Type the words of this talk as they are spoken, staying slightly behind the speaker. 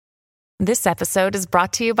This episode is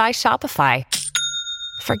brought to you by Shopify.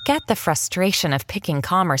 Forget the frustration of picking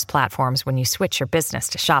commerce platforms when you switch your business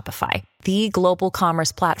to Shopify, the global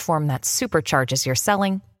commerce platform that supercharges your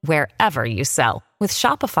selling wherever you sell. With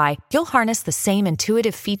Shopify, you'll harness the same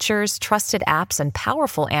intuitive features, trusted apps, and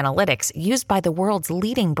powerful analytics used by the world's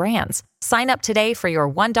leading brands. Sign up today for your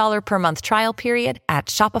 $1 per month trial period at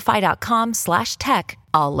shopify.com/tech,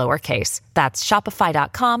 all lowercase. That's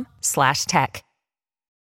shopify.com/tech.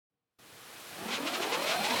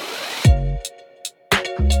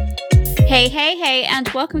 Hey, and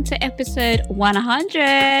welcome to episode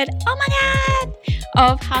 100. Oh my god!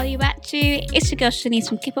 Of How You At You. It's your girl Shanice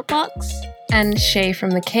from Keep Up Box. And Shay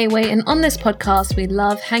from the K-Way. And on this podcast, we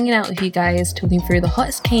love hanging out with you guys, talking through the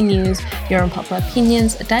hottest K news, your unpopular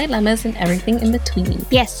opinions, dilemmas, and everything in between.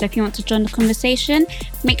 Yes, so if you want to join the conversation,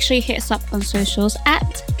 make sure you hit us up on socials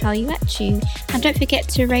at How You At You. And don't forget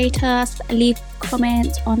to rate us, leave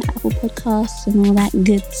comments on Apple Podcasts and all that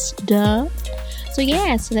good stuff. So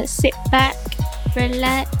let's sit back,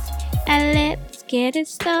 relax, and let's get it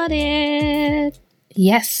started.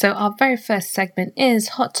 Yes, so our very first segment is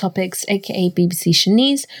Hot Topics, aka BBC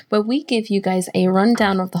Shanice, where we give you guys a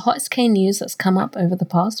rundown of the hottest K news that's come up over the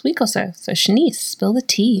past week or so. So Shanice, spill the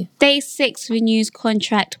tea. Day 6 renews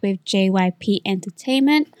contract with JYP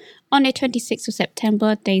Entertainment. On the 26th of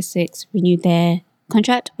September, Day 6 renewed their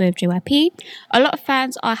contract with JYP. A lot of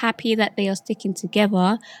fans are happy that they are sticking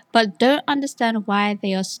together, but don't understand why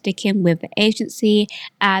they are sticking with the agency,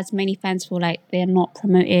 as many fans feel like they're not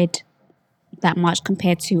promoted that much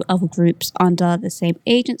compared to other groups under the same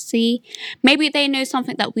agency. Maybe they know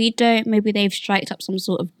something that we don't. Maybe they've striked up some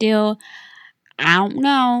sort of deal. I don't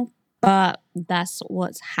know, but that's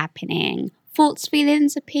what's happening. Thoughts,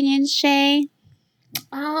 feelings, opinions, Shay?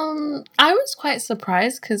 I was quite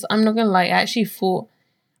surprised because I'm not gonna lie, I actually thought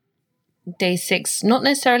Day 6 not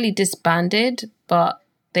necessarily disbanded, but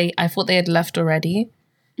I thought they had left already.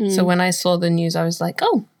 So when I saw the news, I was like,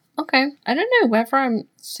 oh, okay. I don't know whether I'm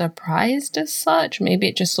surprised as such. Maybe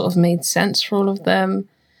it just sort of made sense for all of them.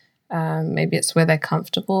 Maybe it's where they're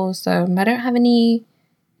comfortable. So I don't have any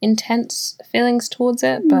intense feelings towards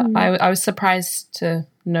it, but I was surprised to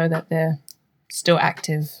know that they're still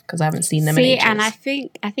active because I haven't seen them in ages. And I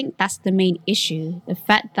think that's the main issue. The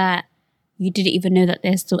fact that you didn't even know that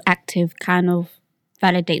they're still active kind of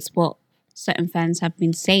validates what certain fans have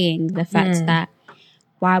been saying. The fact that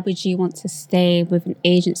why would you want to stay with an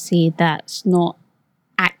agency that's not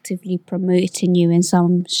actively promoting you in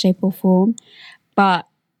some shape or form? But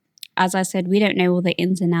as I said, we don't know all the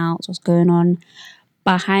ins and outs, what's going on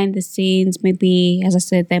behind the scenes. Maybe, as I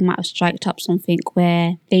said, they might have striked up something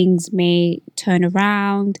where things may turn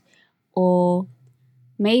around, or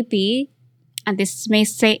maybe, and this may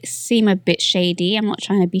seem a bit shady, I'm not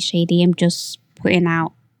trying to be shady, I'm just putting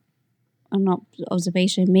out an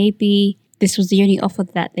observation. Maybe this was the only offer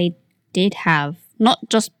that they did have. Not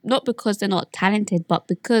because they're not talented, but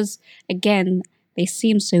because, again, they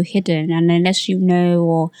seem so hidden, and unless you know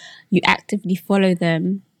or you actively follow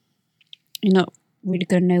them, you're not really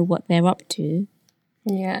going to know what they're up to.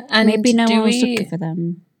 Yeah. And maybe no one was looking for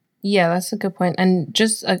them. Yeah, that's a good point. And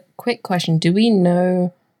just a quick question. Do we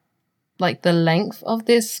know like the length of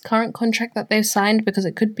this current contract that they've signed? Because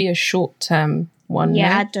it could be a short-term one.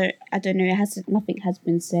 Yeah, no? I don't know. Nothing has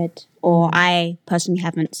been said, or I personally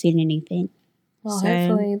haven't seen anything. Well,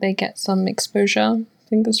 hopefully they get some exposure.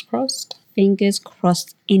 Fingers crossed. Fingers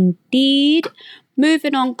crossed indeed.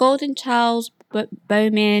 Moving on, Golden Child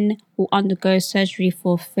Bowman will undergo surgery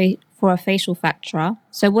for a facial fracture.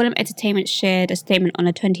 So William Entertainment shared a statement on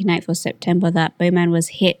the 29th of September that Bowman was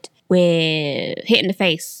hit in the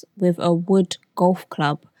face with a wood golf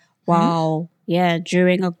club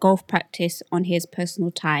during a golf practice on his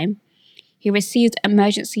personal time. He received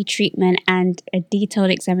emergency treatment and a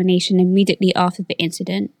detailed examination immediately after the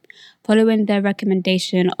incident. Following the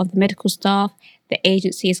recommendation of the medical staff, the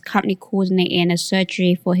agency is currently coordinating a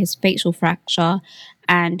surgery for his facial fracture,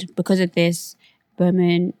 and because of this,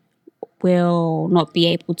 Bowman will not be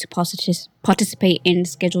able to participate in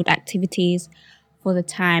scheduled activities for the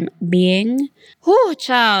time being. Oh,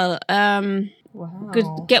 child. Wow. Good.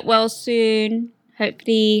 Get well soon.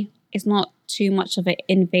 Hopefully, it's not too much of an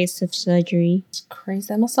invasive surgery. It's crazy.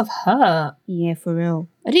 That must have hurt. Yeah, for real.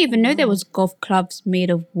 I didn't even know there was golf clubs made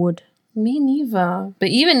of wood. Me neither. But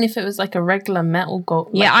even if it was like a regular metal golf,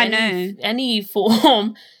 yeah, I know, any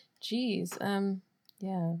form. Jeez.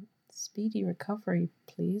 Yeah. Speedy recovery,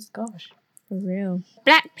 please. Gosh. For real.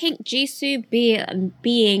 Blackpink Jisoo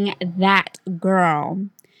being that girl.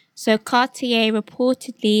 So Cartier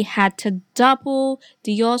reportedly had to double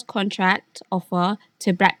Dior's contract offer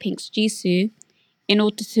to Blackpink's Jisoo in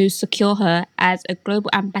order to secure her as a global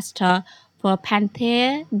ambassador for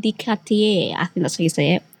Panthère de Cartier. I think that's how you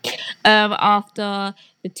say it. After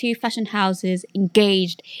the two fashion houses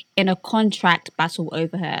engaged in a contract battle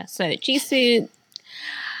over her. So Jisoo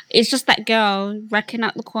is just that girl racking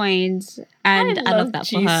up the coins, and I love that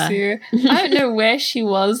Jisoo. for her. I don't know where she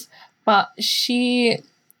was, but she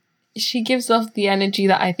gives off the energy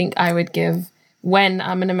that I think I would give when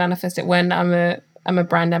I'm gonna manifest it, when I'm a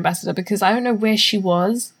brand ambassador, because I don't know where she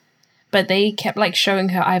was, but they kept like showing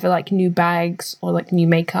her either like new bags or like new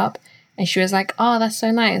makeup, and she was like, "Oh, that's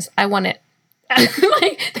so nice. I want it."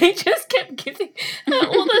 Like they just kept giving her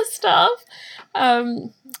all this stuff.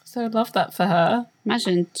 So I love that for her.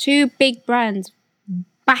 Imagine two big brands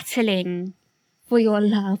battling for your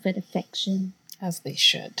love and affection. As they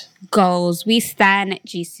should. Goals. We stan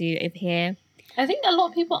Jisoo over here. I think a lot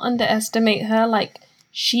of people underestimate her. Like,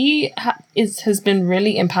 she has been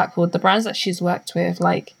really impactful with the brands that she's worked with.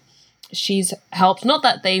 Like, she's helped, not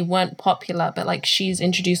that they weren't popular, but like she's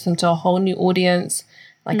introduced them to a whole new audience.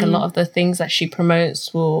 Like a lot of the things that she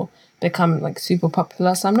promotes will become like super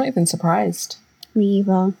popular. So I'm not even surprised. Me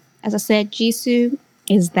either. As I said, Jisoo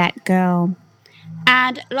is that girl.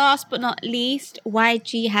 And last but not least,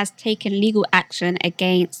 YG has taken legal action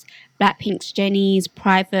against Blackpink's Jennie's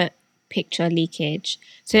private picture leakage.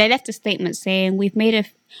 So they left a statement saying, we've made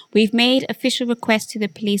official requests to the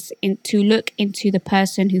police to look into the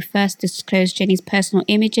person who first disclosed Jennie's personal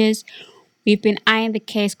images. We've been eyeing the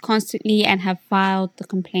case constantly and have filed the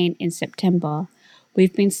complaint in September.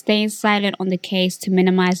 We've been staying silent on the case to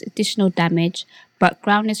minimize additional damage, but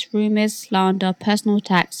groundless rumors, slander, personal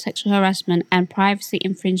attacks, sexual harassment, and privacy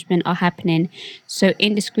infringement are happening so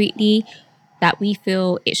indiscreetly that we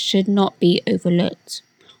feel it should not be overlooked.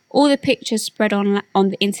 All the pictures spread on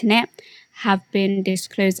the internet have been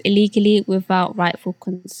disclosed illegally without rightful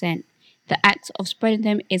consent. The act of spreading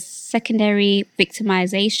them is secondary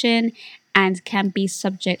victimization and can be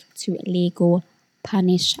subject to legal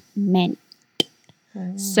punishment.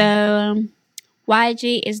 So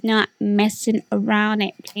YG is not messing around,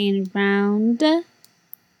 ain't playing around.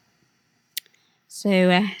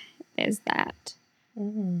 So there's that.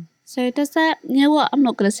 So does that, you know what? I'm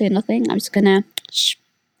not going to say nothing. I'm just going to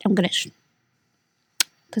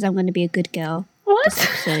because I'm going to be a good girl. What? This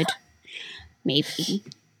episode. Maybe.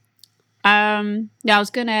 Yeah, I was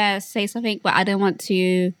going to say something, but I don't want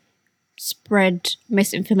to spread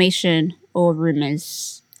misinformation or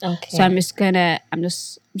rumors. Okay. So I'm just gonna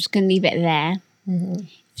leave it there. Mm-hmm.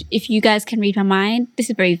 If you guys can read my mind, this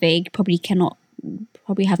is very vague. Probably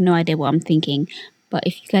have no idea what I'm thinking. But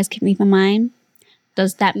if you guys can read my mind,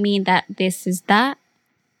 does that mean that this is that?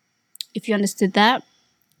 If you understood that,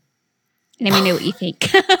 let me know what you think.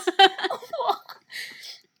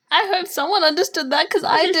 I hope someone understood that because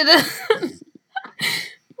I didn't.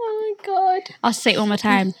 Oh my god. I'll say it one more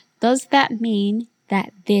time. Does that mean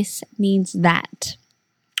that this means that?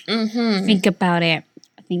 Mm-hmm. Think about it.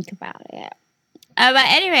 But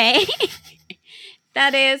anyway,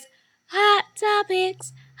 that is Hot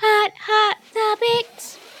Topics. Hot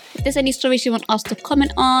Topics. If there's any stories you want us to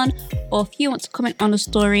comment on, or if you want to comment on a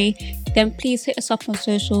story, then please hit us up on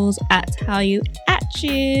socials at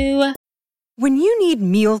HowYouAtYou. When you need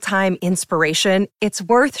mealtime inspiration, it's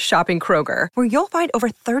worth shopping Kroger, where you'll find over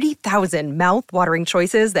 30,000 mouth-watering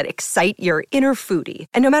choices that excite your inner foodie.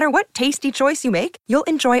 And no matter what tasty choice you make, you'll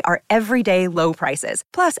enjoy our everyday low prices,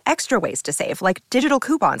 plus extra ways to save, like digital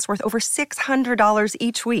coupons worth over $600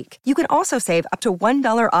 each week. You can also save up to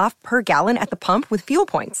 $1 off per gallon at the pump with fuel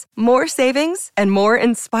points. More savings and more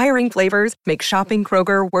inspiring flavors make shopping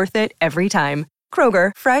Kroger worth it every time.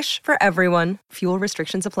 Kroger, fresh for everyone. Fuel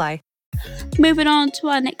restrictions apply. Moving on to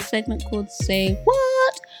our next segment called Say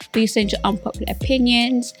What? We send your unpopular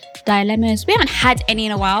opinions, dilemmas. We haven't had any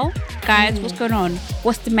in a while. Guys, what's going on?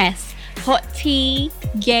 What's the mess? Hot tea,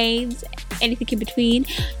 games, anything in between.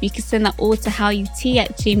 You can send that all to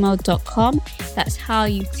howut@gmail.com. That's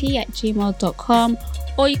howut@gmail.com.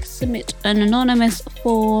 Or you can submit an anonymous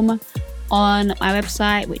form on my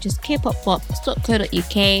website, which is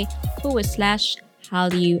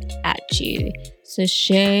kpopbox.co.uk/howYouAtYou. So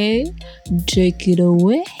Shay, take it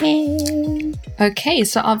away. Okay,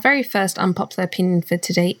 so our very first unpopular opinion for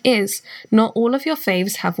today is not all of your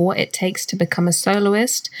faves have what it takes to become a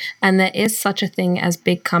soloist, and there is such a thing as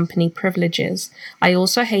big company privileges. I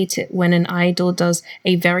also hate it when an idol does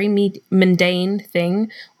a very mundane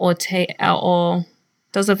thing or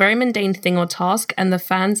does a very mundane thing or task, and the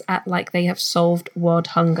fans act like they have solved world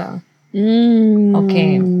hunger.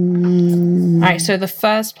 Okay. All right, so the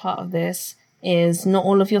first part of this, is not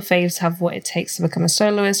all of your faves have what it takes to become a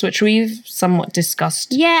soloist, which we've somewhat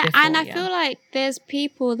discussed. Yeah, before, and I feel like there's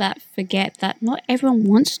people that forget that not everyone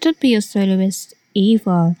wants to be a soloist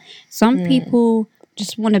either. Some people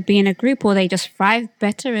just want to be in a group, or they just thrive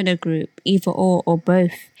better in a group, either or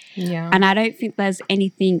both. Yeah. And I don't think there's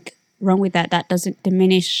anything wrong with that. That doesn't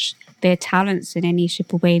diminish their talents in any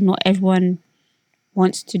shape or way. Not everyone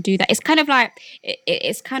wants to do that. It's kind of like,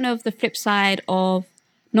 it's kind of the flip side of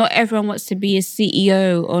not everyone wants to be a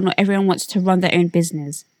CEO, or not everyone wants to run their own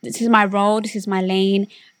business. This is my role. This is my lane.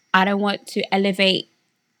 I don't want to elevate.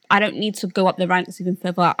 I don't need to go up the ranks even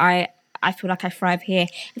further. I feel like I thrive here.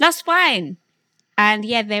 That's fine. And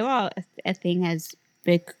yeah, there are a thing as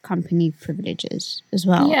big company privileges as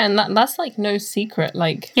well. Yeah, and that's like no secret.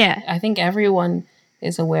 Like, Yeah. I think everyone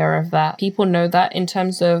is aware of that. People know that in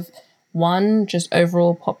terms of, one, just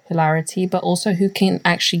overall popularity, but also who can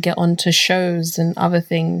actually get onto shows and other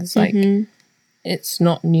things. Like, it's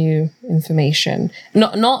not new information.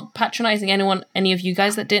 Not patronizing any of you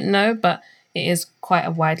guys that didn't know, but it is quite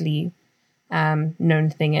a widely known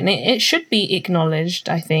thing, and it should be acknowledged,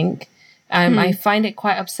 I think. I find it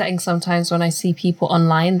quite upsetting sometimes when I see people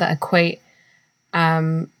online that equate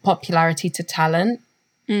popularity to talent.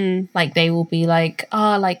 Like, they will be like,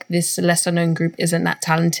 like this lesser known group isn't that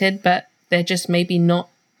talented, but they're just maybe not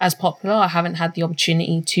as popular or haven't had the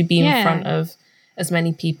opportunity to be in front of as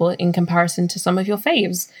many people in comparison to some of your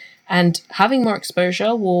faves. And having more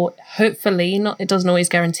exposure will hopefully, it doesn't always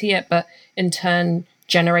guarantee it, but in turn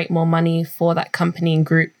generate more money for that company and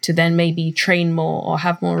group to then maybe train more or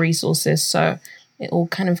have more resources. So it all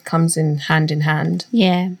kind of comes in hand.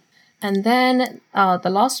 Yeah. And then the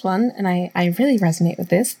last one, and I really resonate with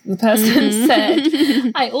this, the person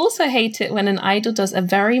said, I also hate it when an idol does a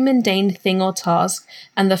very mundane thing or task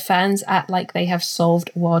and the fans act like they have solved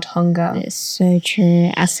world hunger. It's so true.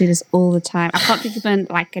 I see this all the time. I can't think of an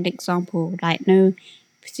example. Like, no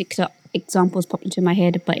particular examples pop into my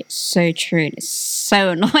head, but it's so true and it's so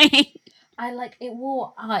annoying. I like it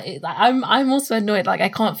will. I'm also annoyed. Like, I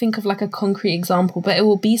can't think of like a concrete example, but it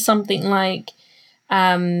will be something like, here's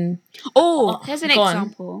an go on.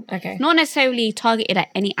 example. Okay. Not necessarily targeted at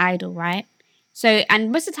any idol, right? So,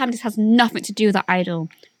 and most of the time this has nothing to do with the idol.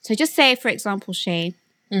 So just say, for example, Shay,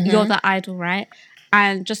 you're the idol, right?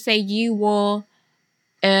 And just say you wore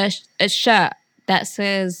a shirt that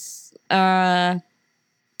says love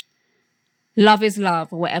is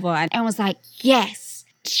love or whatever. And everyone's like, yes,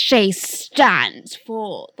 Shay stands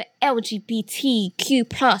for the LGBTQ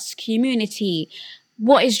plus community.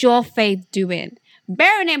 What is your faith doing?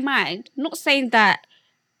 Bearing in mind, not saying that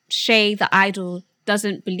Shay, the idol,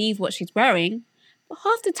 doesn't believe what she's wearing, but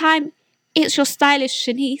half the time it's your stylist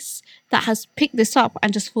Shanice that has picked this up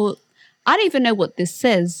and just thought, I don't even know what this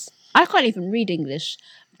says. I can't even read English,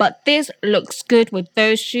 but this looks good with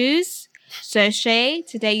those shoes. So Shay,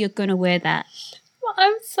 today you're going to wear that. Well,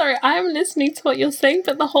 I'm sorry, I'm listening to what you're saying,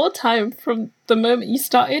 but the whole time from the moment you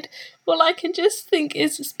started, all I can just think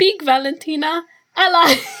is, speak Valentina,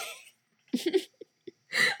 ally.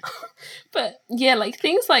 But yeah, like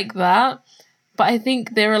things like that. But I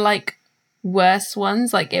think there are like worse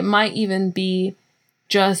ones. Like, it might even be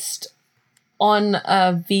just on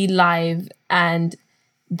a V Live and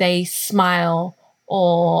they smile,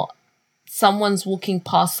 or someone's walking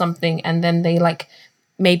past something and then they like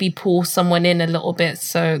maybe pull someone in a little bit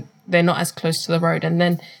so they're not as close to the road, and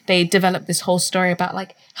then they develop this whole story about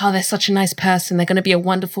like how they're such a nice person, they're going to be a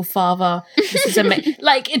wonderful father, this is amazing.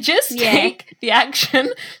 Like, it just take the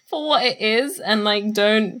action for what it is, and like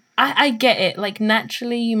don't I get it, like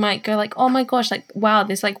naturally you might go like, oh my gosh, like wow,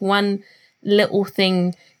 this like one little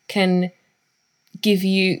thing can gives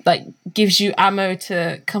you ammo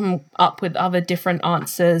to come up with other different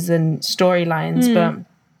answers and storylines.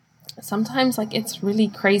 But sometimes like it's really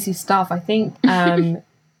crazy stuff. I think I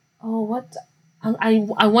want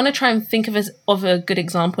to try and think of a good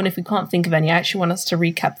example, and if we can't think of any, I actually want us to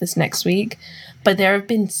recap this next week. But there have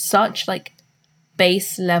been such like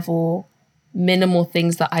base level minimal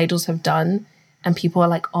things that idols have done, and people are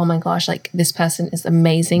like, oh my gosh, like this person is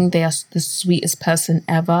amazing, they are the sweetest person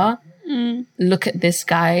ever. Look at this,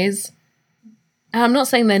 guys. And I'm not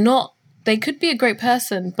saying they could be a great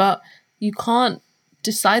person, but you can't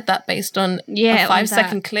decide that based on a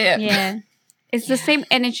 5-second clip. Yeah. It's the same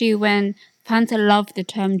energy when fans love the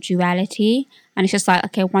term duality, and it's just like,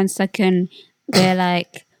 okay, 1 second they're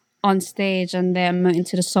like on stage and they're emoting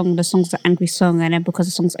to the song's an angry song, and then because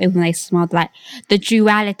the song's over they smiled, like the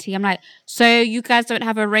duality. I'm like, so you guys don't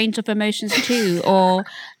have a range of emotions too, or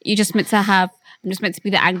you just meant to have, I'm just meant to be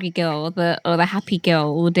the angry girl or the happy girl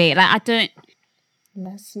all day. Like, I don't.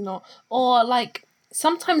 Let's not. Or like,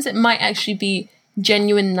 sometimes it might actually be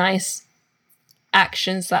genuine nice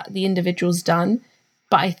actions that the individual's done.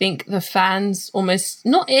 But I think the fans almost,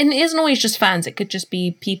 not, it isn't always just fans, it could just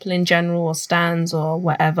be people in general or stans or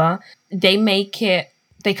whatever. They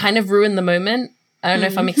kind of ruin the moment. I don't know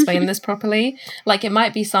if I'm explaining this properly. Like, it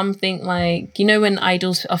might be something like, you know, when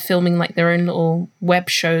idols are filming like their own little web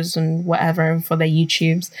shows and whatever for their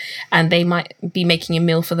YouTubes, and they might be making a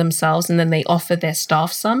meal for themselves and then they offer their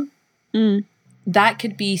staff some. That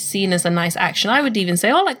could be seen as a nice action. I would even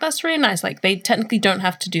say, oh, like, that's really nice. Like, they technically don't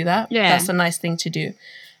have to do that. Yeah. That's a nice thing to do.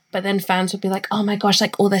 But then fans would be like, oh my gosh,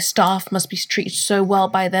 like, all their staff must be treated so well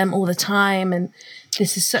by them all the time. And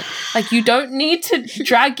this is so, like, you don't need to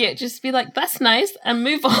drag it. Just be like, that's nice, and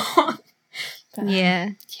move on. Yeah.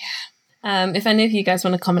 If any of you guys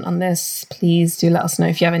want to comment on this, please do let us know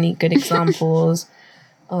if you have any good examples.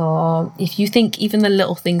 Or if you think even the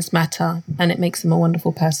little things matter and it makes them a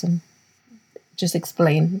wonderful person. Just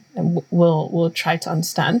explain, and we'll try to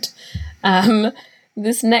understand.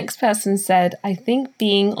 This next person said, I think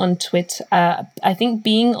being on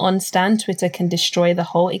Stan Twitter can destroy the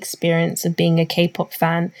whole experience of being a K-pop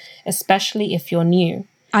fan, especially if you're new.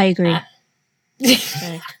 I agree.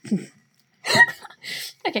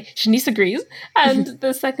 Okay, Shanice agrees. And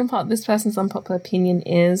the second part of this person's unpopular opinion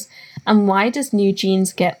is, and why does New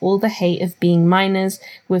Jeans get all the hate of being minors,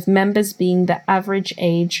 with members being the average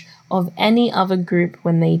age of any other group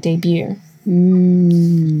when they debut?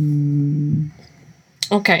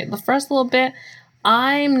 Okay, the first little bit,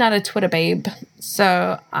 I'm not a Twitter babe,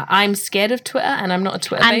 so I'm scared of Twitter, and I'm not a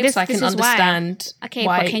Twitter babe, so I can understand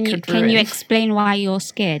why but can it could you ruin. explain why you're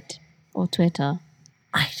scared of Twitter?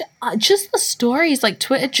 Just the stories, like,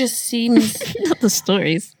 Twitter just seems Not the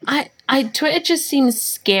stories. Twitter just seems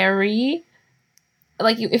scary.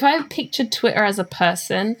 Like, if I pictured Twitter as a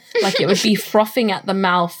person, like, it would be frothing at the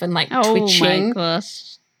mouth and like twitching. Oh my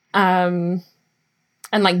gosh.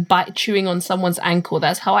 And like chewing on someone's ankle.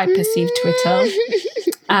 That's how I perceive Twitter.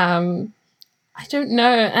 I don't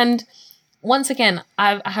know. And once again,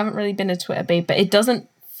 I haven't really been a Twitter babe, but it doesn't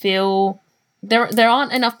feel, there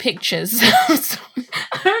aren't enough pictures. So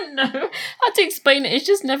I don't know how to explain it. It's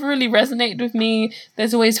just never really resonated with me.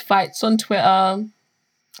 There's always fights on Twitter.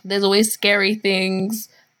 There's always scary things,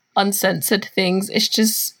 uncensored things.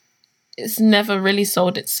 It's never really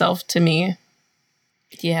sold itself to me.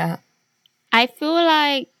 Yeah. I feel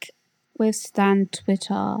like with Stan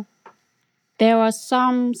Twitter, there are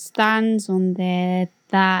some stans on there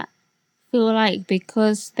that feel like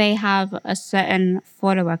because they have a certain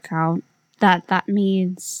follower count, that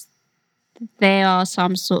means they are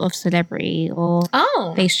some sort of celebrity, or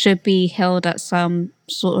they should be held at some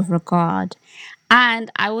sort of regard.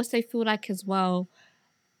 And I also feel like as well,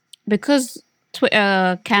 because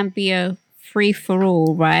Twitter can be a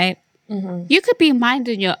free-for-all, right? Mm-hmm. You could be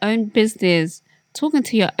minding your own business, talking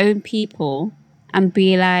to your own people, and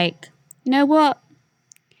be like, you know what?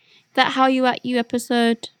 That How You At You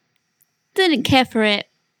episode, didn't care for it.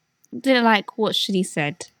 Didn't like what Shani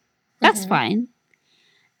said. That's fine.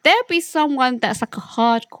 There'll be someone that's like a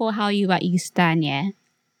hardcore How You At You stan, yeah?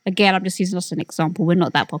 Again, I'm just using this as an example. We're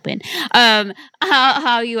not that popping.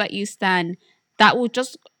 How You At You stan, that will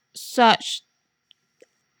just search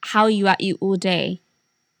How You At You all day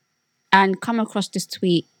and come across this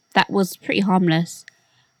tweet that was pretty harmless.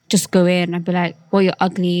 Just go in and be like, well, you're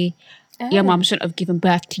ugly. Your mum shouldn't have given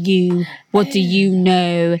birth to you. What do you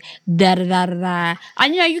know? Da da da da da.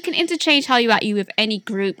 And you can interchange How You At You with any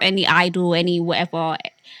group, any idol, any whatever.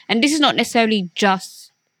 And this is not necessarily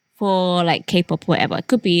just for like K-pop or whatever. It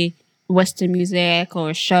could be Western music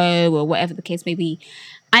or a show or whatever the case may be.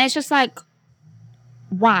 And it's just like,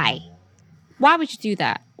 why? Why would you do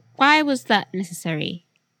that? Why was that necessary?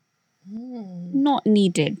 Not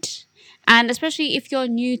needed. And especially if you're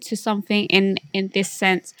new to something in this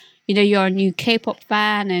sense, you're a new K-pop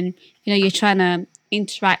fan and, you're trying to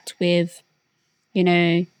interact with,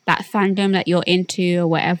 that fandom that you're into or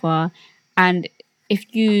whatever. And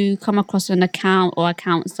if you come across an account or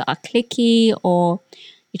accounts that are cliquey, or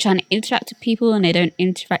you're trying to interact with people and they don't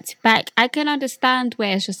interact back, I can understand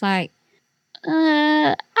where it's just like,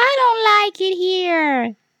 I don't like it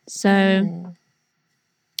here. So,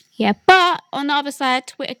 yeah. But on the other side,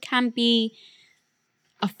 Twitter can be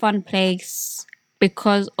a fun place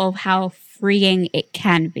because of how freeing it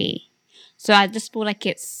can be. So I just feel like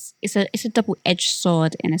it's a double-edged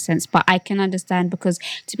sword in a sense. But I can understand because,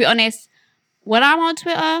 to be honest, when I'm on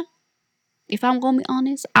Twitter, if I'm gonna be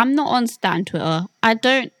honest, I'm not on Stan Twitter. I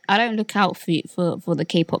don't look out for the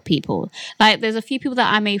K-pop people. Like, there's a few people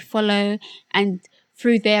that I may follow, and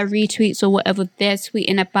through their retweets or whatever they're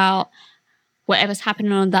tweeting about, whatever's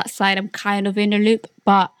happening on that side, I'm kind of in the loop,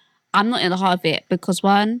 but I'm not in the heart of it because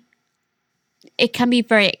one, it can be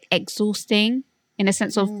very exhausting in the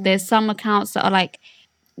sense of there's some accounts that are like,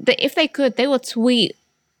 if they could, they will tweet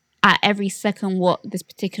at every second what this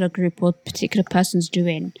particular group or particular person's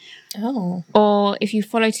doing. Oh. Or if you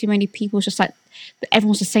follow too many people, it's just like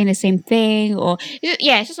everyone's just saying the same thing. Or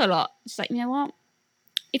it's just a lot. It's like, you know what?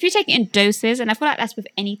 If you take it in doses, and I feel like that's with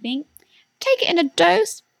anything, take it in a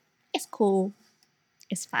dose. It's cool.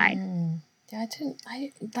 It's fine. Yeah,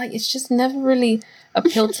 it's just never really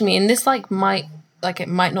appealed to me. And this it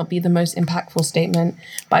might not be the most impactful statement,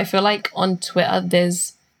 but I feel like on Twitter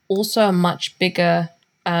there's also a much bigger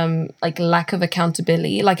lack of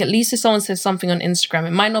accountability. Like, at least if someone says something on Instagram,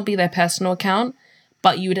 it might not be their personal account,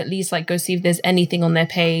 but you would at least go see if there's anything on their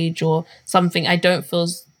page or something. I don't feel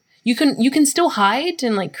you can still hide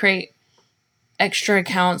and create extra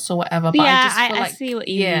accounts or whatever. But I see what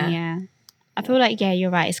you mean. Yeah, I feel like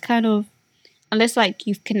you're right. It's kind of, unless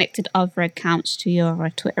you've connected other accounts to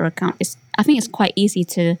your Twitter account, I think it's quite easy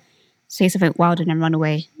to say something wild and then run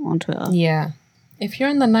away on Twitter. Yeah. If you're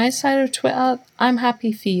on the nice side of Twitter, I'm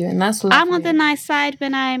happy for you, and that's lovely. I'm on the nice side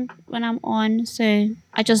when I'm on, so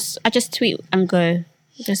I just tweet and go.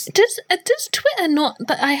 Does Twitter not?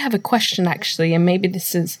 But I have a question actually, and maybe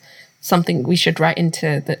this is something we should write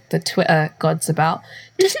into the Twitter gods about.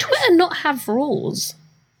 Does Twitter not have rules?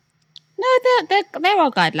 No, there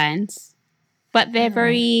are guidelines, but they're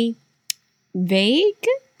very vague.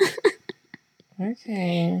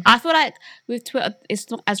 Okay. I feel like with Twitter, it's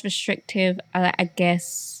not as restrictive, I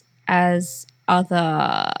guess, as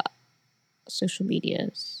other social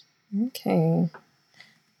medias. Okay.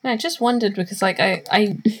 I just wondered because, I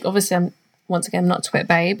obviously I'm once again not Twitter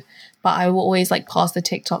babe, but I will always pass the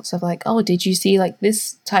TikToks of oh, did you see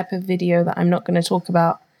this type of video that I'm not going to talk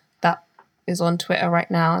about that is on Twitter right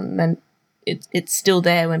now, and then it's still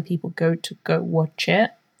there when people go watch it.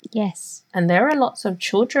 Yes. And there are lots of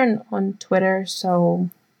children on Twitter, so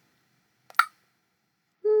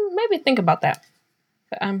maybe think about that.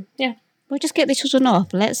 But yeah. We'll just get the children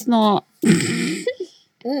off. Let's not.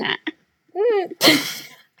 Yeah.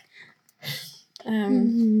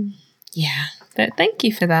 But thank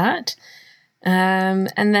you for that. And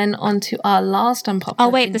then on to our last unpopular. Oh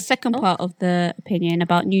wait, the second part of the opinion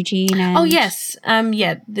about Nugene and. Oh yes.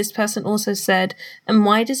 This person also said, and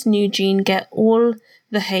why does Nugene get all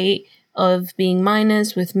the hate of being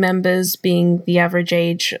minors with members being the average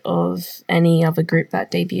age of any other group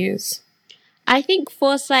that debuts? I think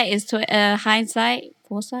foresight is to hindsight.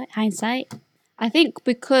 Hindsight. I think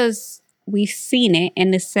because we've seen it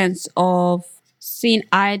in the sense of seeing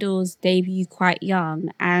idols debut quite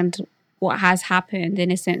young, and what has happened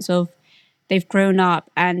in a sense of they've grown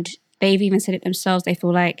up and they've even said it themselves. They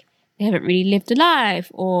feel like they haven't really lived a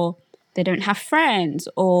life, or they don't have friends,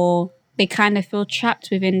 or they kind of feel trapped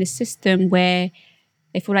within the system where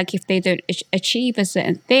they feel like if they don't achieve a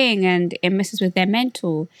certain thing and it messes with their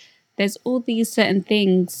mental, there's all these certain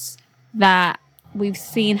things that we've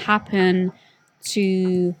seen happen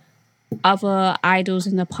to other idols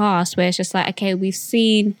in the past where it's just okay, we've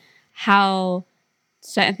seen how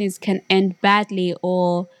certain things can end badly,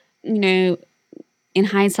 or, in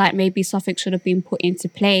hindsight, maybe something should have been put into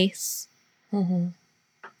place. Mm-hmm.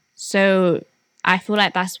 So I feel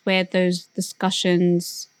like that's where those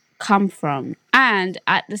discussions come from. And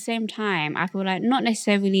at the same time, I feel like not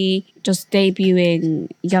necessarily just debuting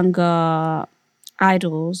younger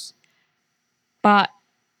idols, but,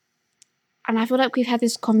 and I feel like we've had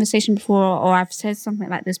this conversation before, or I've said something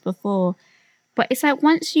like this before, but it's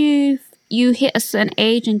once you hit a certain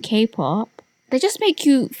age in K-pop, they just make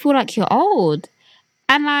you feel like you're old.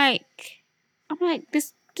 And I'm like,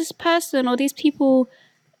 this person or these people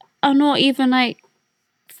are not even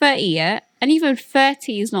 30 yet, and even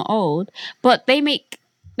 30 is not old, but they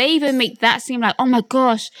even make that seem like, oh my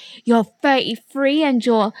gosh, you're 33 and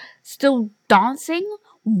you're still dancing?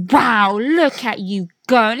 Wow, look at you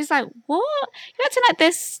go. And it's like, what? You're acting like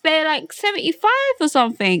they're 75 or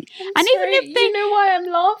something. And sorry, even if they, you know why I'm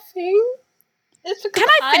laughing? It's because can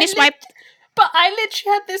I finish my? But I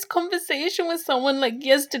literally had this conversation with someone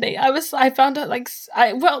yesterday. I found out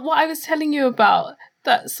what I was telling you about,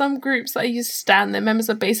 that some groups that I used to stand, their members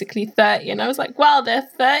are basically 30, and I was like, wow, they're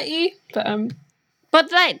 30. But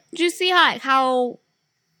do you see how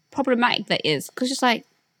problematic that is? Because just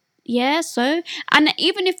yeah, so, and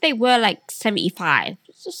even if they were 75,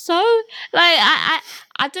 so I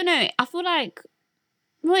don't know. I feel like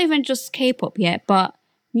not even just K-pop yet, but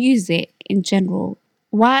music in general.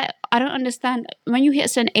 Why? I don't understand. When you hit a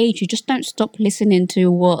certain age, you just don't stop listening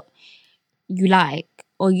to what you like,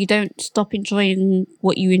 or you don't stop enjoying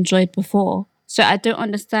what you enjoyed before. So I don't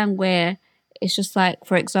understand where it's just like,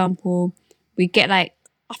 for example, we get like,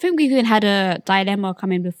 I think we even had a dilemma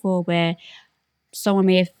coming before where someone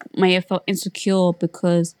may have felt insecure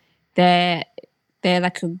because they're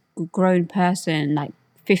like a grown person, like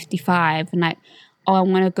 55, and like, oh, I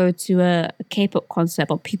want to go to a K-pop concert,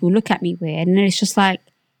 but people look at me weird. And then it's just like,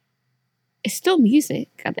 it's still music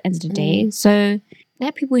at the end of the day. So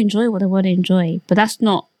let people enjoy what they want to enjoy. But that's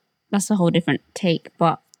a whole different take.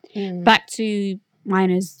 But back to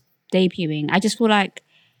Minors debuting, I just feel like,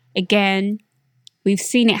 again, we've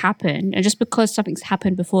seen it happen. And just because something's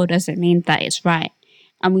happened before doesn't mean that it's right.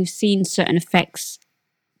 And we've seen certain effects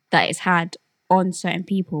that it's had on certain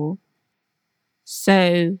people.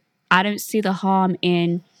 So I don't see the harm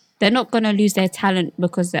in, they're not going to lose their talent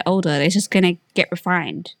because they're older. They're just going to get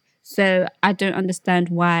refined. So I don't understand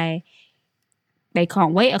why they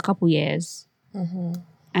can't wait a couple years and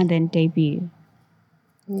then debut.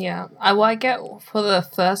 Yeah, I get for the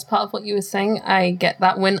first part of what you were saying, I get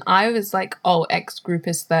that. When I was like, oh, X group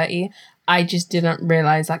is 30, I just didn't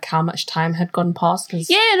realize like how much time had gone past. Cause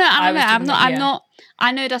I'm not.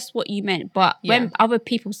 I know that's what you meant, but when other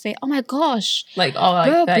people say, "Oh my gosh," like, oh,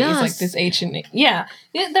 like 30 is like this age, and yeah,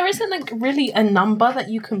 there isn't like really a number that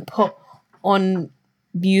you can put on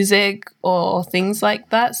music or things like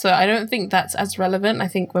that. So I don't think that's as relevant. I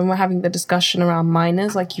think when we're having the discussion around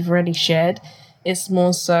minors, like you've already shared, it's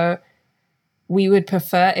more so we would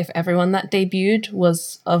prefer if everyone that debuted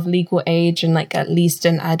was of legal age and like at least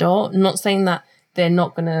an adult. I'm not saying that they're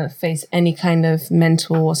not going to face any kind of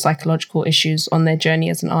mental or psychological issues on their journey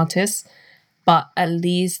as an artist, but at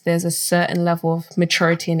least there's a certain level of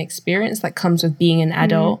maturity and experience that comes with being an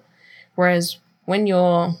adult. Whereas when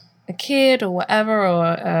you're a kid or whatever, or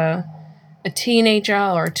a teenager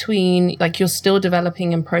or a tween, like you're still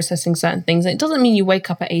developing and processing certain things. And it doesn't mean you wake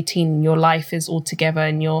up at 18 and your life is all together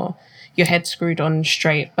and your head screwed on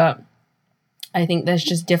straight, but I think there's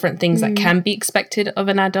just different things that can be expected of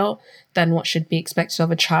an adult than what should be expected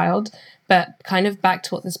of a child. But kind of back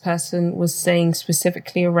to what this person was saying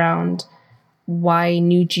specifically around why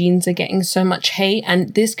New Jeans are getting so much hate,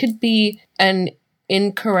 and this could be an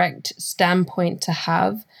incorrect standpoint to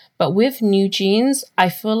have, but with New Jeans, I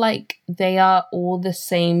feel like they are all the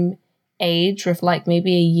same age with like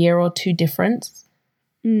maybe a year or two difference.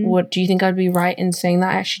 What do you think I'd be right in saying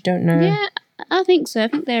that? I actually don't know. Yeah, I think so. I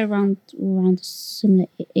think they're around similar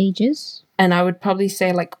ages. And I would probably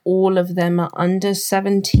say like all of them are under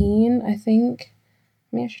 17, I think.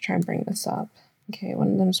 Let me actually try and bring this up. Okay,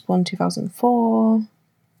 one of them was born 2004,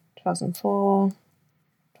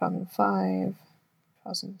 2005,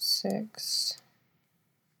 2006,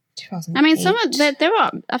 2008. I mean, some of there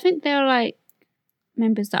are. I think there are like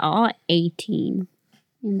members that are 18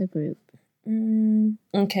 in the group.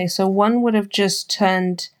 Okay, so one would have just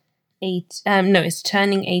turned it's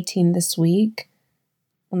turning 18 this week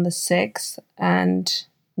on the 6th, and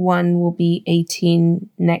one will be 18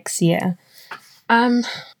 next year. I'm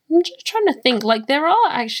just trying to think, like there are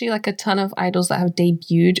actually like a ton of idols that have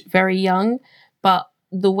debuted very young, but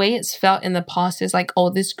the way it's felt in the past is like, oh,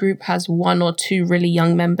 this group has one or two really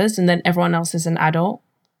young members and then everyone else is an adult.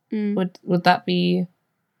 Would that be?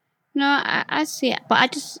 No, I see it, but I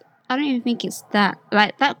don't even think it's that.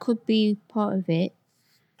 Like, that could be part of it.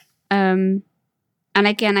 And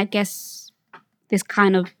again, I guess this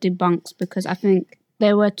kind of debunks, because I think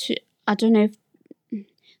there were two, I don't know if,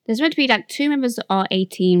 there's meant to be like two members that are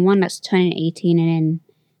 18, one that's turning 18, and then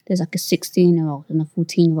there's like a 16-year-old and a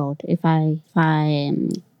 14-year-old, if I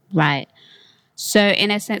am right. So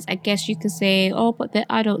in a sense, I guess you could say, oh, but they're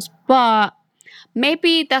adults. But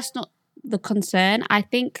maybe that's not the concern. I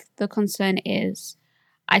think the concern is,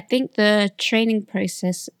 I think the training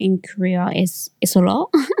process in Korea is a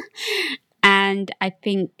lot. And I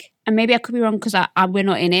think, and maybe I could be wrong because we're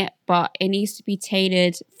not in it, but it needs to be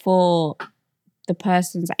tailored for the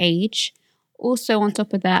person's age. Also, on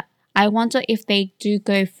top of that, I wonder if they do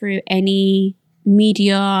go through any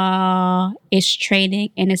media-ish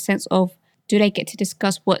training, in a sense of, do they get to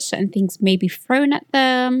discuss what certain things may be thrown at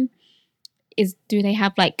them? Do they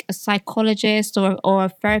have like a psychologist or a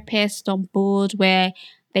therapist on board where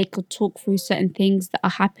they could talk through certain things that are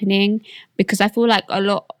happening? Because I feel like a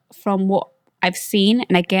lot from what I've seen,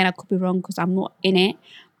 and again, I could be wrong because I'm not in it,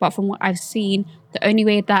 but from what I've seen, the only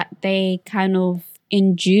way that they kind of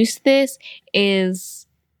induce this is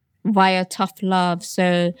via tough love.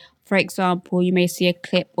 So, for example, you may see a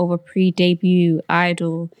clip of a pre-debut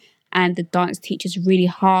idol and the dance teacher's really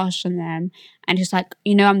harsh on them, and just like,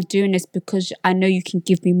 I'm doing this because I know you can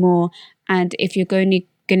give me more, and if you're going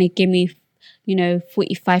to give me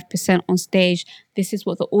 45% on stage. This is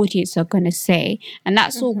what the audience are going to say. And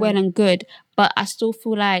that's all well and good. But I still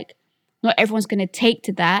feel like not everyone's going to take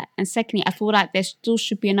to that. And secondly, I feel like there still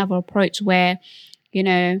should be another approach where,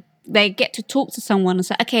 they get to talk to someone and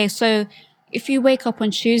say, okay, so if you wake up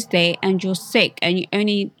on Tuesday and you're sick and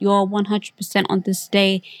your 100% on this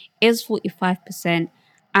day is 45%,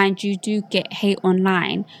 and you do get hate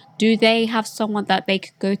online, do they have someone that they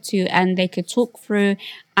could go to and they could talk through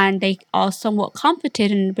and they are somewhat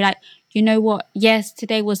comforted and be like, you know what, yes,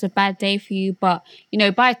 today was a bad day for you, but, you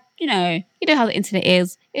know how the internet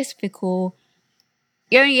is, it's fickle.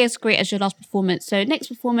 You're only as great as your last performance. So next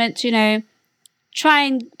performance, try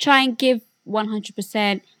and give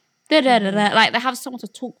 100%. Like they have someone to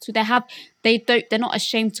talk to. They're not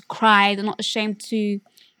ashamed to cry. They're not ashamed to,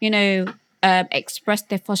 express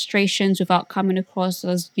their frustrations without coming across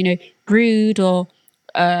as, rude or,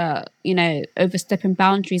 overstepping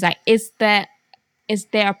boundaries. Like, is there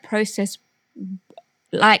a process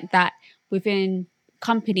like that within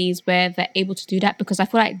companies where they're able to do that? Because I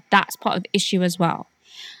feel like that's part of the issue as well.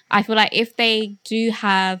 I feel like if they do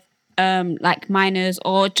have like minors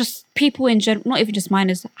or just people in general, not even just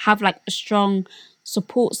minors, have like a strong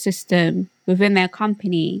support system within their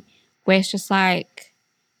company where it's just like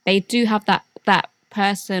they do have that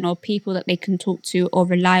person or people that they can talk to or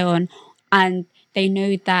rely on, and they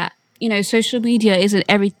know that, social media isn't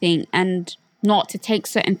everything and not to take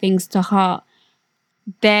certain things to heart,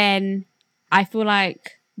 then I feel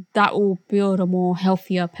like that will build a more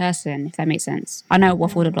healthier person, if that makes sense. I know I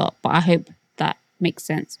waffled a lot, but I hope that makes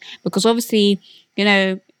sense. Because obviously,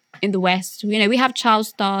 in the West, we have child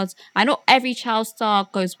stars. I know every child star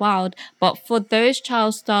goes wild, but for those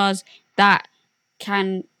child stars that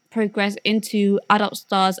can progress into adult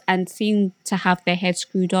stars and seem to have their head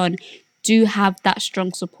screwed on, do have that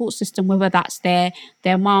strong support system, whether that's their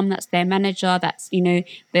mom, that's their manager, that's,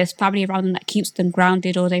 there's family around them that keeps them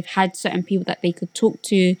grounded, or they've had certain people that they could talk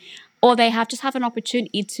to, or they have an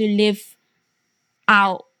opportunity to live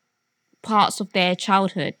out parts of their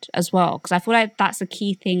childhood as well. Because I feel like that's a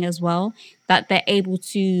key thing as well, that they're able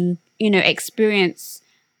to, experience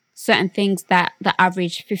certain things that the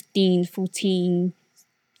average 15, 14,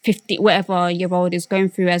 50, whatever year old is going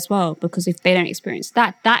through as well. Because if they don't experience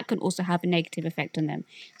that can also have a negative effect on them.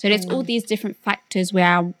 So there's all these different factors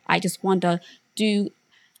where I just wonder, do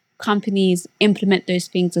companies implement those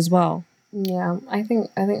things as well? Yeah, I think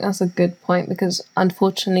that's a good point, because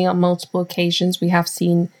unfortunately on multiple occasions we have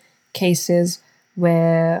seen cases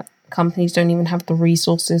where companies don't even have the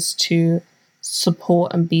resources to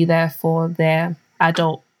support and be there for their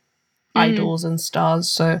adult idols and stars.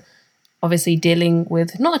 So obviously dealing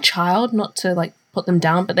with not a child, not to like put them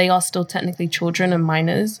down, but they are still technically children and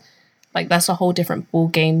minors. Like, that's a whole different ball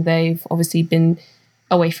game. They've obviously been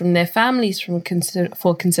away from their families for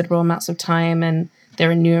considerable amounts of time, and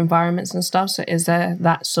they're in new environments and stuff. So is there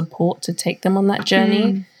that support to take them on that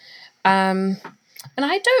journey? And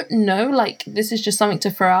I don't know, like, this is just something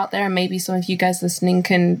to throw out there, and maybe some of you guys listening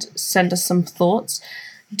can send us some thoughts.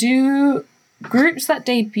 Do groups that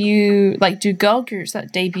debut, like, do girl groups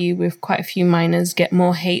that debut with quite a few minors get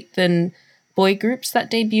more hate than boy groups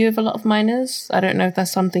that debut with a lot of minors? I don't know if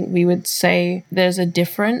that's something we would say there's a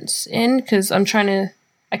difference in, because I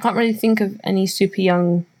can't really think of any super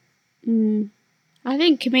young. I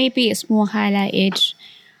think maybe it's more highlighted,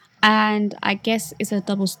 and I guess it's a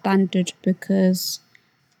double standard, because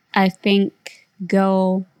I think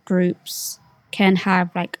girl groups can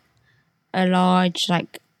have like a large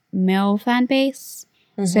like male fan base.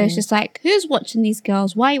 So it's just like, who's watching these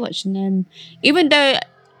girls? Why are you watching them? Even though,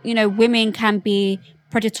 women can be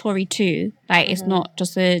predatory too. Like, it's not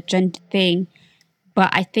just a gender thing. But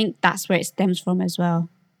I think that's where it stems from as well.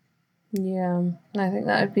 Yeah, I think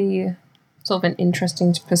that would be sort of an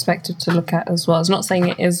interesting perspective to look at as well. It's not saying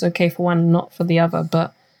it is okay for one, not for the other,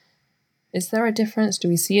 but is there a difference? Do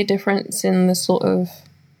we see a difference in the sort of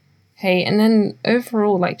hate? And then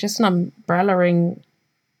overall, like, just an umbrella-ing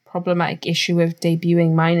problematic issue with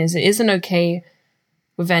debuting minors. It isn't okay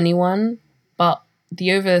with anyone, but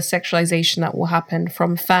the over-sexualization that will happen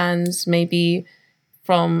from fans, maybe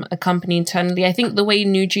from a company internally. I think the way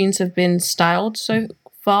New Jeans have been styled so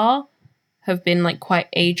far have been like quite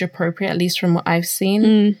age appropriate, at least from what I've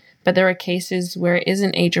seen. But there are cases where it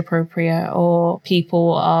isn't age appropriate, or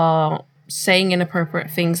people are saying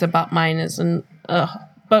inappropriate things about minors, and a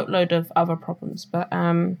boatload of other problems. But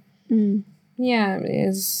yeah, it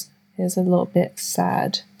is a little bit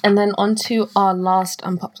sad. And then on to our last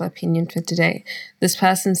unpopular opinion for today. This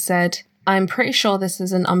person said, I'm pretty sure this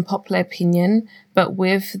is an unpopular opinion, but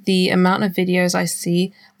with the amount of videos I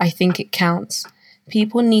see, I think it counts.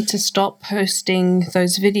 people need to stop posting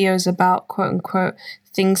those videos about quote unquote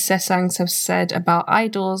things sasaengs have said about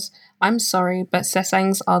idols. I'm sorry, but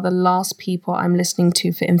sasaengs are the last people I'm listening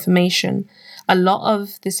to for information. A lot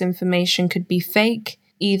of this information could be fake,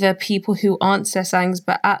 either people who aren't sasaengs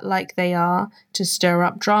but act like they are to stir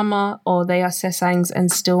up drama, or they are sasaengs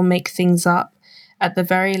and still make things up. At the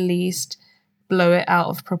very least, blow it out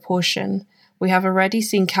of proportion. We have already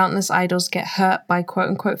seen countless idols get hurt by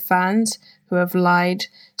quote-unquote fans who have lied,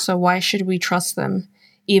 so why should we trust them?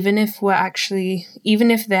 Even if they're actually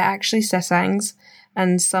sasaengs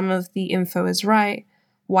and some of the info is right,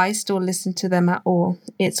 why still listen to them at all?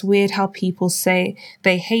 It's weird how people say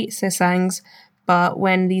they hate sasaengs, but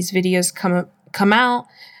when these videos come out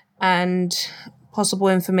and possible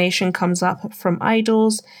information comes up from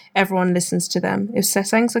idols, everyone listens to them. If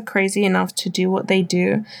sasaengs are crazy enough to do what they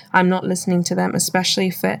do, I'm not listening to them, especially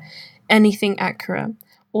if it's anything accurate.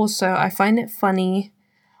 Also, I find it funny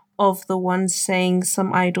of the ones saying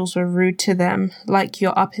some idols were rude to them. Like,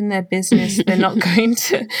 you're up in their business, they're not going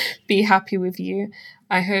to be happy with you.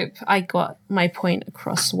 I hope I got my point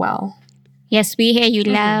across well. Yes, we hear you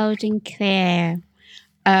loud and clear.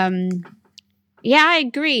 Yeah, I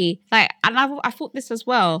agree. Like, and I thought this as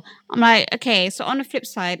well. I'm like, okay, so on the flip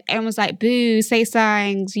side, everyone's like, boo,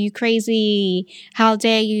 sasaengs, you crazy, how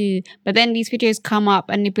dare you? But then these videos come up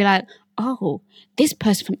and they'd be like, oh, this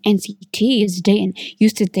person from NCT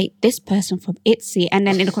used to date this person from ITZY. And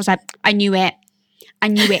then of course, like, I knew it.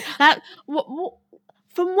 Like,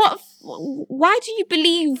 why do you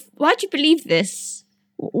believe this?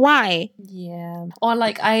 Why? Yeah. Or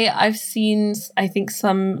like I've seen, I think,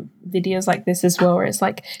 some videos like this as well, where it's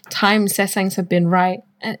like times sasaengs have been right,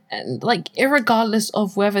 and like irregardless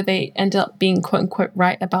of whether they end up being quote unquote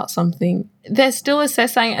right about something, there's still a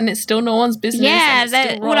sasaeng and it's still no one's business. Yeah,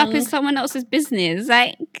 they're all up in someone else's business.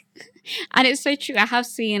 Like, and it's so true. I have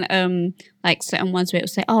seen like certain ones where it will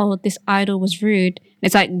say, oh, this idol was rude. And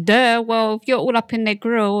it's like, duh, well, if you're all up in their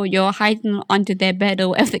grill, or you're hiding under their bed or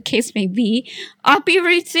whatever the case may be, I'll be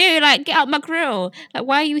rude too. Like, get out my grill. Like,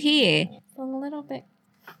 why are you here? It's a little bit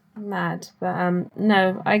mad. But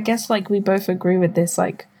no, I guess like we both agree with this.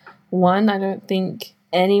 Like, one, I don't think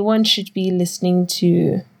anyone should be listening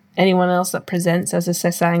to anyone else that presents as a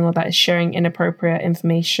sasaeng or that is sharing inappropriate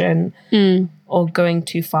information or going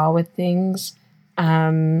too far with things.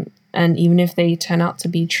 And even if they turn out to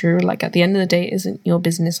be true, like at the end of the day, it isn't your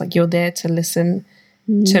business. Like, you're there to listen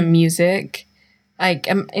to music. Like,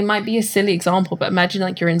 it might be a silly example, but imagine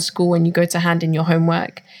like you're in school and you go to hand in your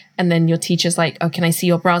homework and then your teacher's like, oh, can I see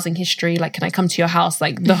your browsing history? Like, can I come to your house?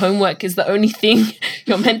 Like, the homework is the only thing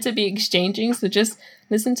you're meant to be exchanging. So just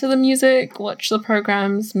listen to the music, watch the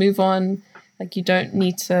programs, move on. Like, you don't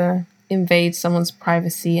need to invade someone's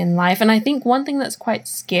privacy in life. And I think one thing that's quite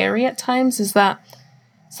scary at times is that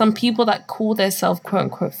some people that call themselves quote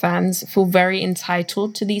unquote fans feel very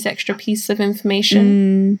entitled to these extra pieces of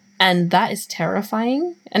information. And that is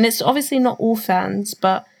terrifying. And it's obviously not all fans,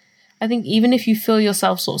 but I think even if you feel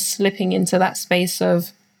yourself sort of slipping into that space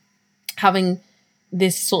of having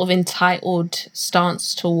this sort of entitled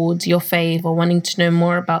stance towards your fave or wanting to know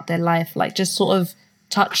more about their life, like, just sort of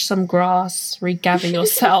touch some grass, regather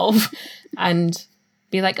yourself and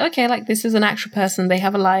be like, okay, like, this is an actual person. They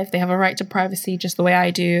have a life. They have a right to privacy just the way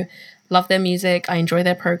I do. Love their music. I enjoy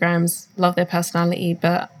their programs. Love their personality.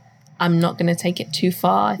 But I'm not going to take it too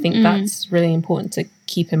far. I think that's really important to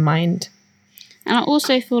keep in mind. And I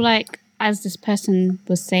also feel like, as this person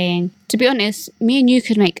was saying, to be honest, me and you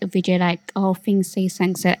could make a video like, oh, things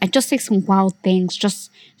sasaengs said, and just say some wild things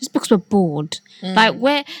just because we're bored. Like,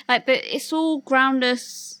 it's all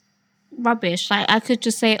groundless rubbish. Like, I could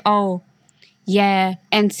just say, oh, yeah,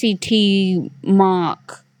 NCT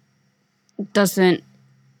Mark doesn't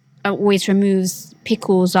always removes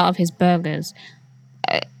pickles out of his burgers.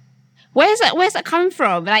 Where's that coming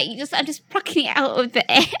from? Like, I'm just plucking it out of the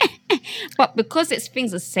air. But because it's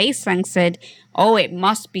things that sasaeng said, oh, it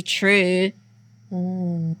must be true.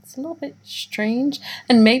 It's a little bit strange.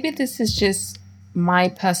 And maybe this is just my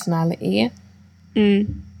personality.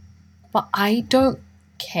 But I don't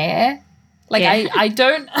care. Like, yeah. I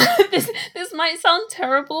don't, this might sound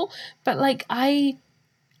terrible, but like, I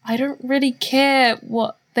don't really care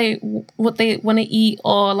what they want to eat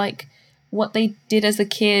or like what they did as a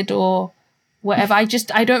kid or whatever. I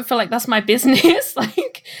don't feel like that's my business.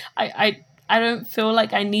 Like, I don't feel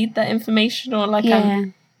like I need that information or like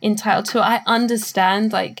I'm entitled to it. I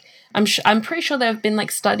understand, like, I'm pretty sure there have been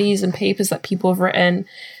like studies and papers that people have written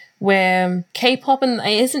where K-pop, and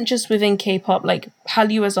it isn't just within K-pop, like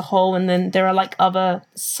Hallyu as a whole, and then there are like other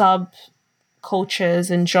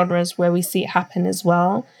sub-cultures and genres where we see it happen as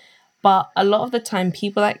well. But a lot of the time,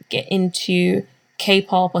 people that get into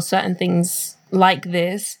K-pop or certain things like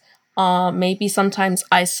this are maybe sometimes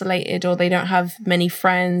isolated, or they don't have many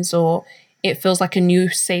friends, or it feels like a new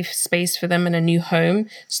safe space for them and a new home.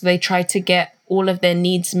 So they try to get all of their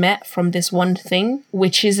needs met from this one thing,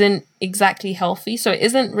 which isn't exactly healthy. So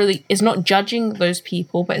it's not judging those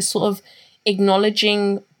people, but it's sort of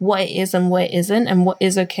acknowledging what it is and what it isn't, and what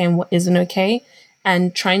is okay and what isn't okay,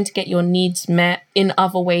 and trying to get your needs met in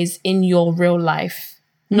other ways in your real life.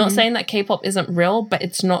 Not saying that K-pop isn't real, but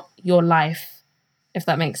it's not your life, if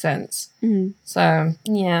that makes sense. So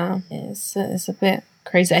yeah, it's a bit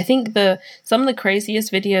crazy. I think some of the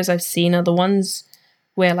craziest videos I've seen are the ones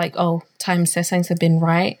where like, oh, time sasaengs have been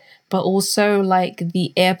right, but also like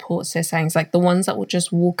the airport sasaengs, like the ones that will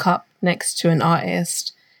just walk up next to an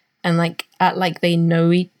artist and like act like they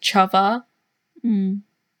know each other.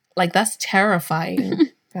 Like that's terrifying.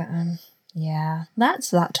 But yeah, that's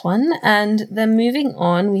that one. And then moving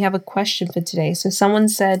on, we have a question for today. So someone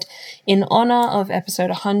said, in honor of episode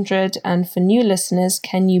 100 and for new listeners,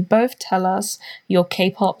 can you both tell us your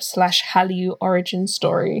K-pop/Hallyu origin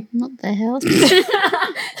story? What the hell? Do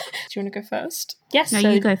you want to go first? Yes. No,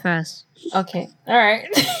 you go first. Okay. All right.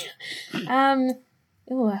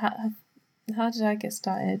 How did I get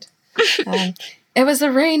started? It was a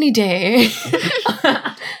rainy day.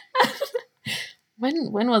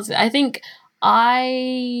 When was it? I think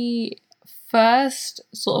I first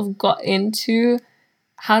sort of got into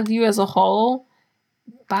Hallyu as a whole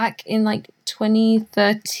back in like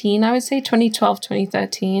 2013, I would say 2012,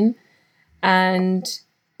 2013. And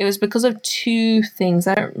it was because of two things.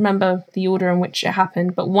 I don't remember the order in which it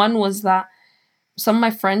happened, but one was that some of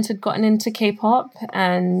my friends had gotten into K-pop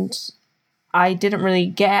and I didn't really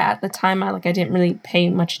get it at the time. I didn't really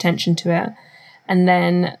pay much attention to it. And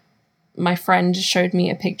then my friend showed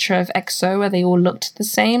me a picture of EXO where they all looked the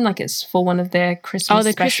same, like it's for one of their Christmas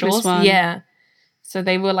specials. Christmas one. Yeah. So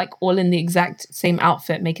they were like all in the exact same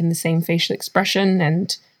outfit, making the same facial expression,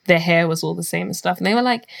 and their hair was all the same and stuff. And they were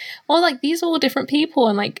like, oh, like these are all different people,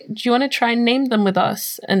 and like, do you want to try and name them with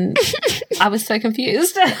us? And I was so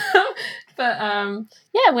confused. But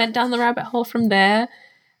yeah, I went down the rabbit hole from there.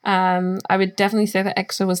 I would definitely say that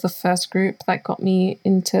EXO was the first group that got me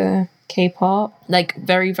into K-pop, like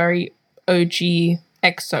very, very OG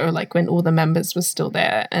EXO, like when all the members were still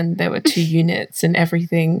there and there were 2 units and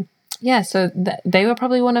everything. Yeah, so they were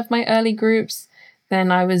probably one of my early groups.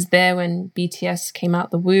 Then I was there when BTS came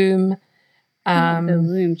out the womb. The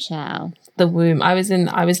womb, child. The womb. I was in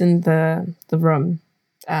the room.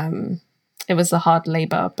 It was a hard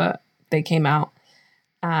labor, but they came out.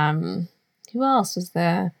 Who else was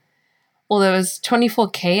there? Well, there was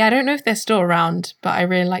 24K. I don't know if they're still around, but I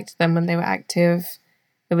really liked them when they were active.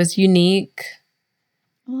 There was Unique.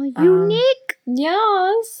 Oh, Unique?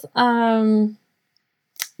 Yes.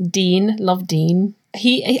 Dean. Love Dean.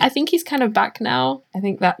 I think he's kind of back now. I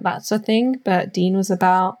think that's a thing. But Dean was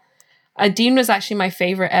Dean was actually my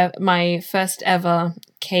favorite, my first ever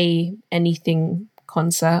K anything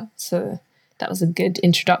concert. So that was a good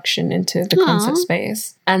introduction into the concert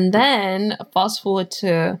space. And then fast forward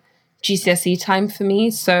to GCSE time for me.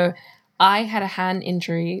 So I had a hand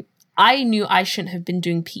injury. I knew I shouldn't have been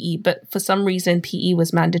doing PE, but for some reason PE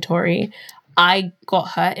was mandatory. I got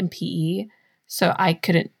hurt in PE, so I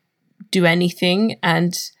couldn't do anything.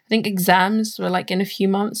 And I think exams were like in a few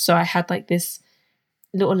months. So I had like this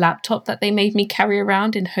little laptop that they made me carry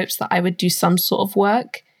around in hopes that I would do some sort of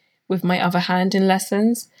work with my other hand in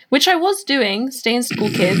lessons, which I was doing, staying school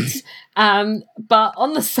kids. But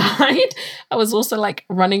on the side, I was also like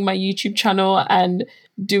running my YouTube channel and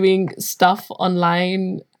doing stuff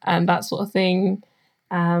online and that sort of thing.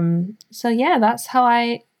 So yeah, that's how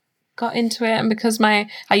I got into it. And because I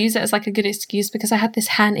use it as like a good excuse because I had this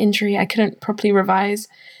hand injury, I couldn't properly revise.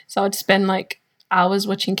 So I'd spend like hours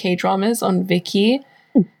watching K-dramas on Viki.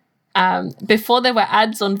 Before there were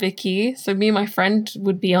ads on Viki, so me and my friend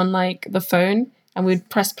would be on like the phone and we'd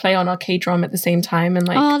press play on our K-drama at the same time and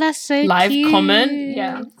like that's so live cute. comment.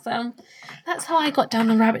 Yeah, so that's how I got down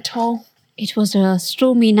the rabbit hole. It was a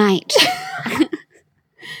stormy night.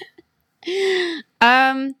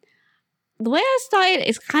 The way I started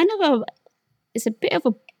is it's a bit of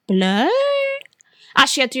a blur.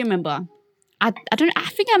 Actually, I do remember. I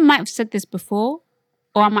think I might have said this before.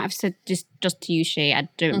 Or I might have said this just to you, Shay. I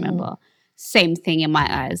don't remember. Same thing in my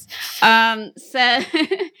eyes. So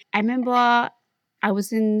I remember I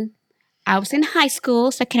was in high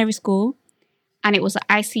school, secondary school, and it was an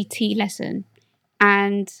ICT lesson.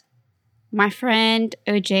 And my friend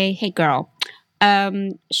OJ, hey girl,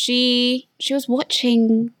 she was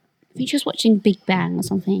watching. I think she was watching Big Bang or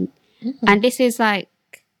something. And this is like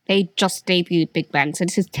they just debuted Big Bang, so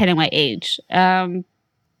this is telling my age. And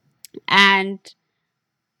I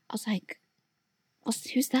was like,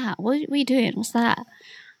 who's that? What are you doing? What's that?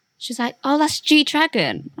 She's like, oh, that's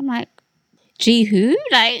G-Dragon. I'm like, G who?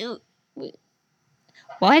 Like,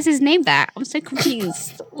 why is his name that? I'm so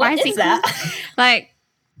confused. Why is that? Like,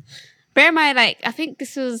 bear in mind, like, I think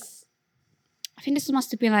this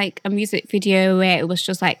must have been like a music video where it was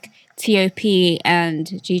just like T.O.P.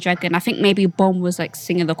 and G-Dragon. I think maybe Bomb was like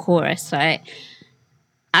singing the chorus, right?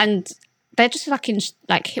 And they're just like in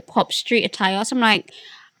like hip hop street attire. So I'm like,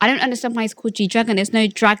 I don't understand why he's called G-Dragon. There's no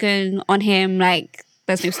dragon on him. Like,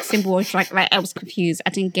 there's no symbol of dragon. Like, I was confused. I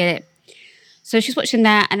didn't get it. So she's watching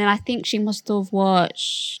that, and then I think she must have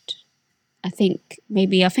watched, I think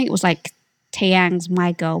it was like Taeyang's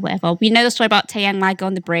My Girl, whatever. We know the story about Taeyang, My Girl,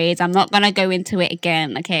 and the braids. I'm not going to go into it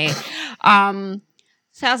again, okay? So I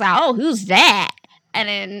was like, oh, who's that? And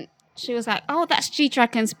then she was like, oh, that's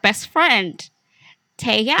G-Dragon's best friend,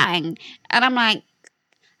 Taeyang. And I'm like,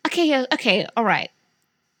 okay, all right.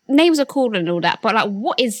 Names are cool and all that, but like,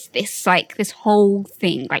 what is this? Like, this whole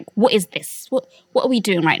thing? Like, what is this? What are we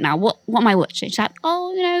doing right now? What am I watching? She's like,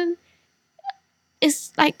 oh, you know,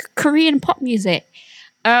 it's like Korean pop music.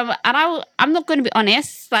 And I'm not going to be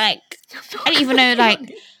honest. Like, I didn't even know.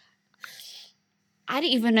 Like, I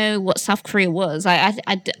didn't even know what South Korea was. I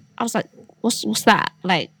was like, what's that?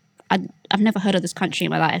 Like, I've never heard of this country in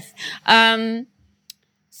my life.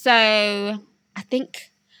 So I think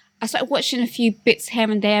I started watching a few bits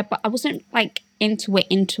here and there, but I wasn't like into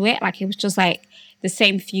it. Like, it was just like the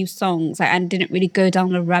same few songs. Like, I didn't really go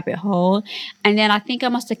down the rabbit hole. And then I think I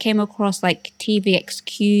must have came across like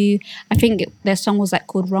TVXQ. I think their song was like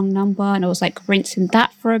called Wrong Number, and I was like rinsing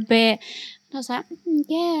that for a bit. And I was like,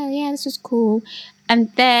 yeah, this is cool.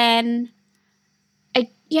 And then I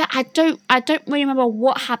don't really remember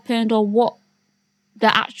what happened or what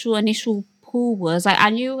the actual initial pull was. Like, I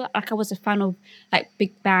knew like I was a fan of like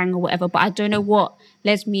Big Bang or whatever, but I don't know what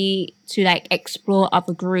led me to like explore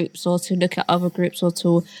other groups or to look at other groups or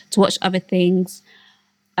to watch other things.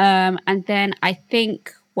 And then I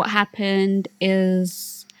think what happened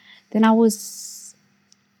is then I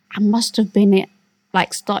must have been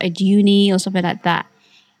like started uni or something like that.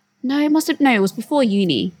 No, it was before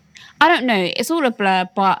uni. I don't know. It's all a blur,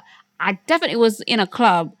 but I definitely was in a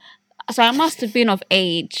club. So I must have been of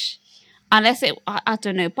age. Unless I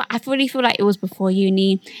don't know. But I really feel like it was before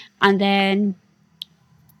uni. And then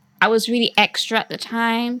I was really extra at the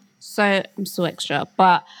time. So I'm still extra.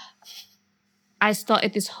 But I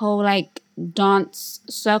started this whole like dance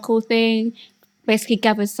circle thing. Basically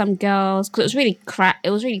gathered some girls. Because it was really it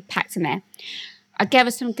was really packed in there. I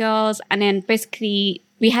gathered some girls. And then basically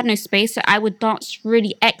we had no space. So I would dance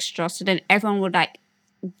really extra. So then everyone would like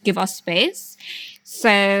give us space.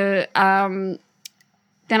 So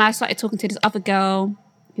then I started talking to this other girl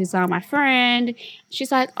who's my friend.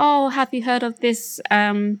 She's like, oh, have you heard of this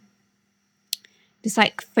this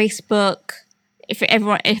like Facebook, if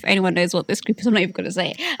anyone knows what this group is, I'm not even going to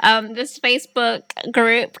say it. This Facebook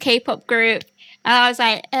group, K-pop group. And I was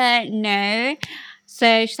like, no.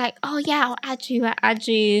 So she's like, oh yeah, I'll add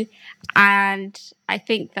you. And I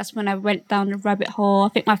think that's when I went down the rabbit hole. I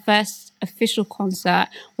think my first official concert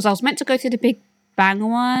was I was meant to go to the Big Bang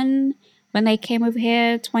one when they came over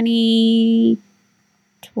here,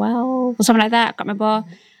 2012 or something like that. I can't remember.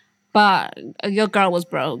 But your girl was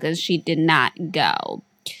broke and she did not go.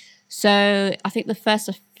 So I think the first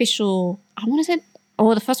official,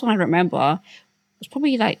 the first one I remember was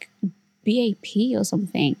probably like BAP or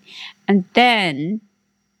something. And then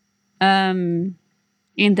in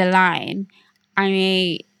the line,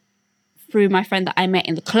 through my friend that I met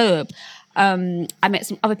in the club, I met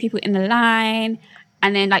some other people in the line.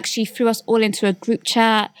 And then like she threw us all into a group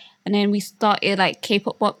chat. And then we started like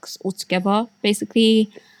K-pop box all together, basically.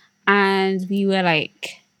 And we were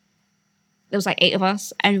like, there was like 8 of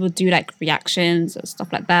us. And we would do like reactions and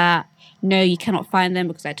stuff like that. No, you cannot find them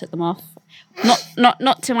because I took them off.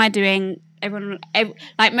 Not to my doing.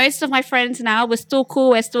 Like most of my friends now, we're still cool,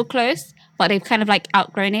 we're still close. But they've kind of like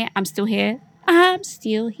outgrown it. I'm still here.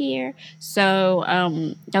 So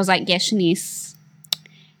I was like, yeah, Shanice,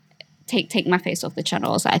 take my face off the channel.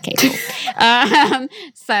 I was like, okay, cool.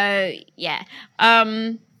 So yeah.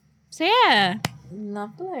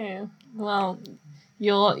 Lovely. Well,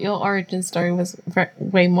 your origin story was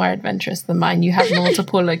way more adventurous than mine. You have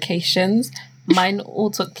multiple locations. Mine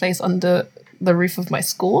all took place under the roof of my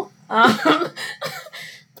school. Fun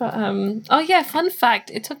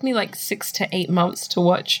fact, it took me like 6 to 8 months to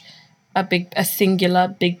watch a singular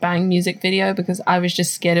Big Bang music video because I was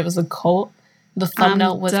just scared it was a cult. The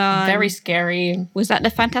thumbnail was very scary. Was that the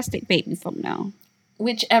Fantastic Baby thumbnail?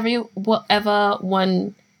 whatever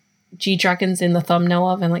one G-Dragon's in the thumbnail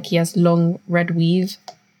of, and like he has long red weave.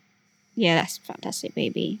 Yeah, that's Fantastic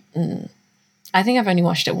Baby. I think I've only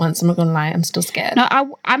watched it once. I'm not gonna lie, I'm still scared. No, I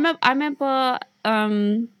remember.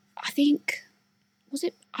 I think was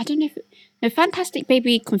it. I don't know if no Fantastic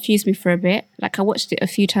Baby confused me for a bit. Like I watched it a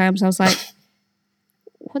few times. I was like,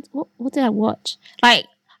 what did I watch? Like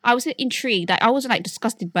I was intrigued. Like I wasn't like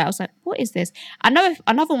disgusted, but I was like, what is this? I know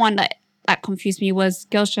another one that confused me was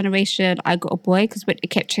Girls' Generation. I Got a Boy, because it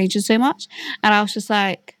kept changing so much, and I was just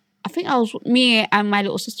like, I think me and my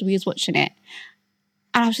little sister, we was watching it,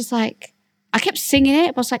 and I was just like, I kept singing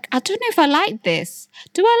it, but I was like, I don't know if I like this.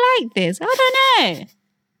 Do I like this? I don't know.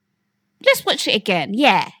 Let's watch it again.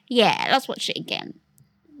 Yeah, let's watch it again.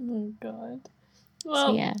 Oh God. Well,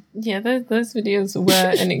 So, yeah, those videos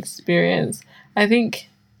were an experience. I think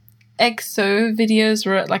EXO videos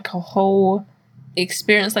were like a whole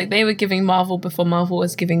experience. Like they were giving Marvel before Marvel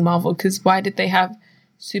was giving Marvel, because why did they have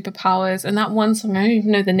superpowers? And that one song, I don't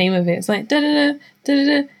even know the name of it. It's like da-da-da,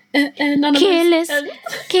 da-da-da, Careless.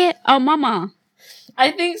 Oh, Mama.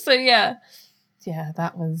 I think so, yeah. Yeah,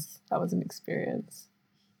 that was an experience.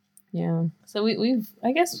 Yeah. So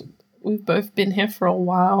I guess we've both been here for a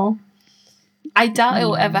while. I doubt it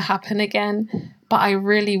will ever happen again, but I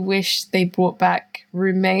really wish they brought back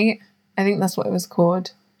Roommate. I think that's what it was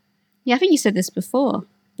called. Yeah, I think you said this before.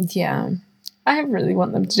 Yeah. I really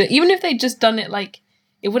want them to do it. Even if they just done it like,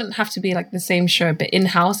 it wouldn't have to be like the same show, but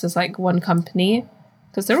in-house as like one company,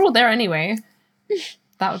 because they're all there anyway.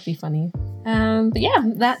 That would be funny. But yeah,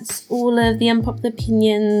 that's all of the unpopular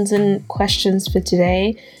opinions and questions for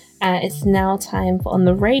today. It's now time for On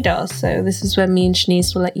the Radar. So this is where me and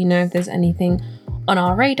Shanice will let you know if there's anything on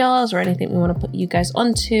our radars or anything we want to put you guys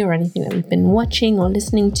onto, or anything that we've been watching or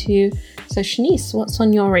listening to. So Shanice, what's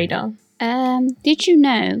on your radar? Did you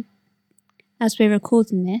know, as we're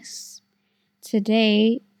recording this,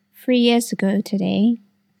 today, 3 years ago today,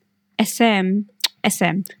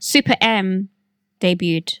 Super M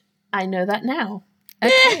debuted. I know that now.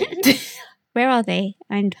 Okay. Where are they,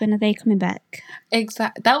 and when are they coming back?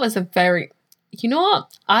 Exactly. That was a very... You know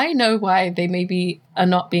what? I know why they maybe are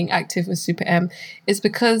not being active with Super M. Is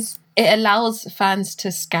because it allows fans to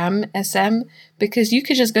scam SM, because you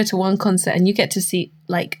could just go to one concert and you get to see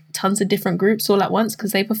like tons of different groups all at once,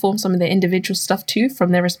 because they perform some of their individual stuff too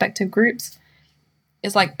from their respective groups.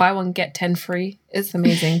 It's like buy one, get 10 free. It's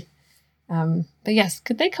amazing. But yes,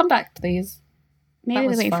 could they come back, please? Maybe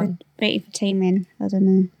they're waiting for Taemin. I don't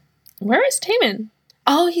know. Where is Taemin?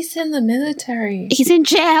 Oh, he's in the military. He's in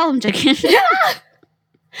jail. I'm joking.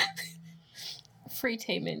 Free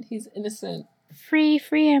Taemin. He's innocent. Free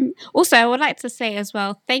him. Also, I would like to say as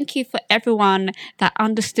well, thank you for everyone that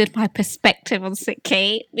understood my perspective on Sick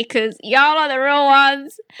K, because y'all are the real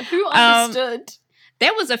ones. Who understood?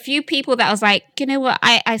 There was a few people that was like, you know what,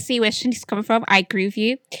 I see where Shanice's coming from. I agree with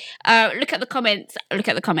you. Look at the comments. Okay,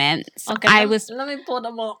 let me pull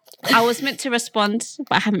them up. I was meant to respond,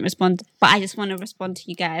 but I haven't responded. But I just want to respond to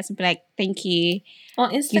you guys and be like, thank you.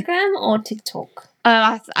 On Instagram or TikTok?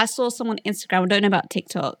 I saw someone on Instagram. I don't know about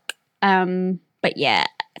TikTok. But yeah,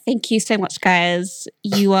 thank you so much, guys.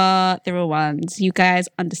 You are the real ones. You guys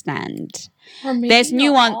understand. There's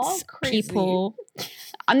nuance, people.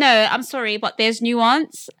 No, I'm sorry, but there's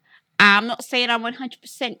nuance. I'm not saying I'm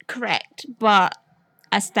 100% correct, but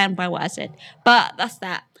I stand by what I said. But that's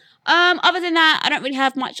that. Other than that, I don't really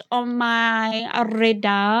have much on my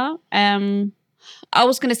radar. I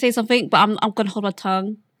was gonna say something, but I'm gonna hold my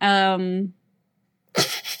tongue.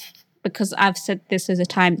 Because I've said this as a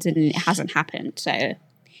times and it hasn't happened. So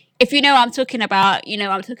if you know what I'm talking about, you know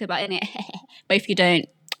what I'm talking about, innit? But if you don't,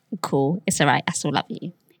 cool. It's all right. I still love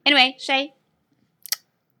you. Anyway, Shay.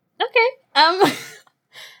 Okay.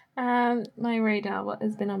 My radar. What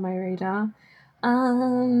has been on my radar?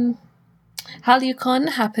 HallyuCon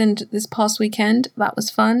happened this past weekend. That was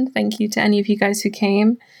fun. Thank you to any of you guys who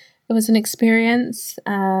came. It was an experience.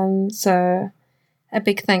 So a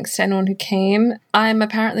big thanks to anyone who came. I'm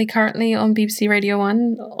apparently currently on BBC Radio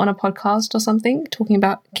 1 on a podcast or something talking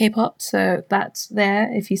about K-pop. So that's there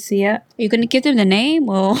if you see it. Are you going to give them the name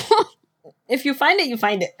or... If you find it, you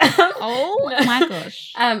find it. Oh my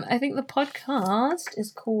gosh. I think the podcast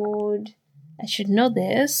is called, I should know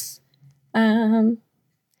this.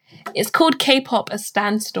 It's called K-pop, A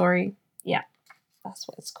Stan Story. Yeah, that's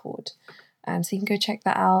what it's called. So you can go check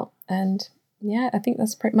that out. And yeah, I think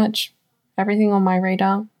that's pretty much everything on my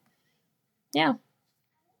radar. Yeah.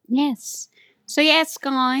 Yes. So yes,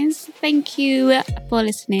 guys, thank you for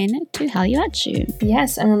listening to Hallyu At You.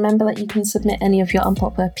 Yes, and remember that you can submit any of your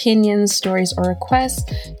unpopular opinions, stories, or requests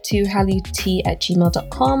to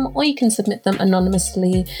hallyut@gmail.com, or you can submit them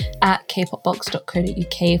anonymously at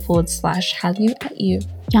kpopbox.co.uk/hallyu@you.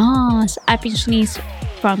 Yes, I've been Shanice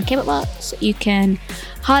from Kpopbox. You can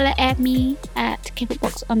holler at me at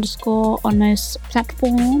kpopbox_ on most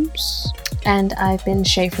platforms. And I've been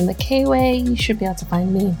Shay from the K-Way. You should be able to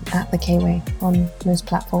find me at the K-Way on most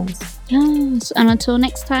platforms. Yes, and until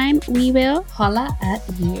next time, we will Holla at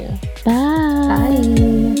you. Bye.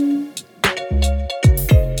 Bye.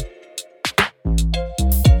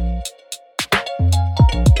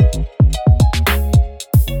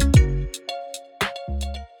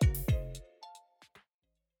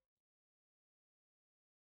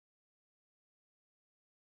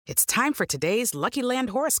 It's time for today's Lucky Land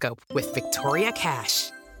horoscope with Victoria Cash.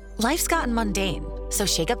 Life's gotten mundane, so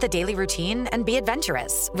shake up the daily routine and be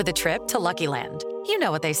adventurous with a trip to Lucky Land. You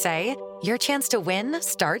know what they say, your chance to win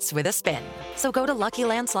starts with a spin. So go to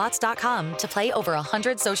LuckyLandSlots.com to play over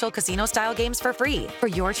 100 social casino-style games for free for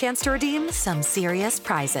your chance to redeem some serious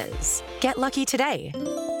prizes. Get lucky today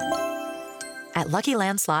at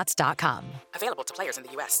LuckyLandSlots.com. Available to players in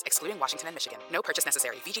the U.S., excluding Washington and Michigan. No purchase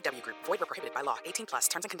necessary. VGW Group. Void where prohibited by law. 18+.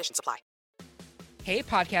 Terms and conditions apply. Hey,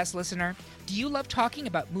 podcast listener. Do you love talking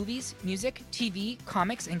about movies, music, TV,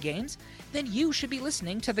 comics, and games? Then you should be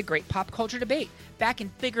listening to The Great Pop Culture Debate, back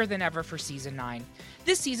and bigger than ever for Season 9.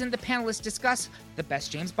 This season, the panelists discuss the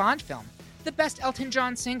best James Bond film, the best Elton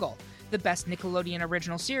John single, the best Nickelodeon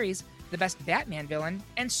original series, the best Batman villain,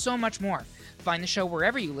 and so much more. Find the show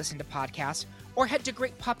wherever you listen to podcasts, or head to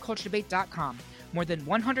greatpopculturedebate.com. More than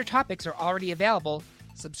 100 topics are already available.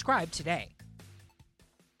 Subscribe today.